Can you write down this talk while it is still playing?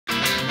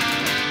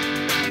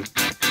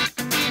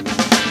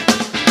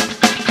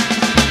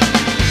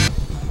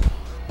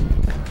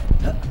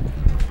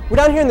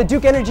down here in the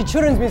Duke Energy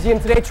Children's Museum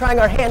today trying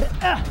our hand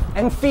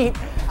and feet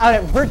out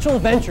at Virtual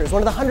Ventures,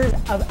 one of the hundreds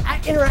of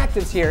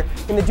interactives here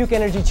in the Duke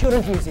Energy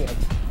Children's Museum.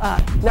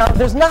 Now,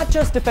 there's not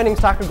just defending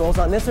soccer goals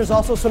on this, there's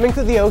also swimming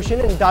through the ocean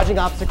and dodging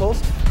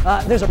obstacles.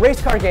 There's a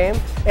race car game,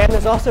 and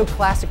there's also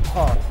classic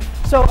pong.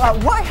 So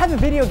why have a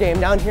video game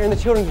down here in the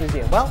Children's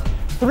Museum? Well,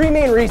 three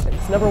main reasons.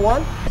 Number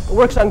one, it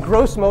works on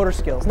gross motor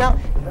skills. Now,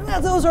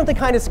 those aren't the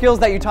kind of skills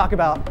that you talk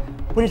about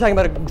when you're talking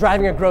about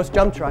driving a gross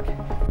dump truck.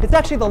 It's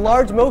actually the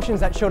large motions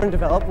that children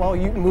develop while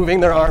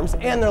moving their arms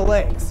and their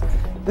legs.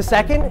 The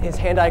second is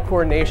hand-eye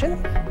coordination.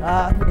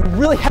 You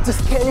really have to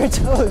scan your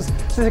toes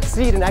to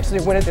succeed and actually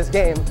win at this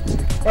game.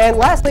 And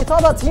lastly, it's all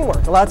about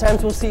teamwork. A lot of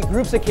times we'll see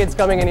groups of kids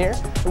coming in here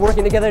and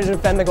working together to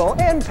defend the goal,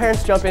 and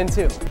parents jump in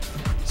too.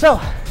 So,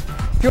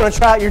 if you want to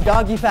try out your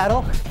doggy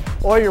paddle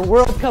or your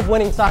World Cup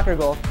winning soccer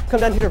goal,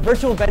 come down here to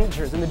Virtual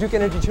Ventures in the Duke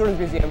Energy Children's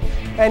Museum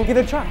and give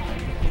it a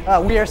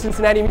try. We are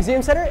Cincinnati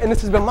Museum Center, and this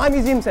has been My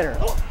Museum Center.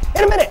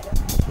 In a minute!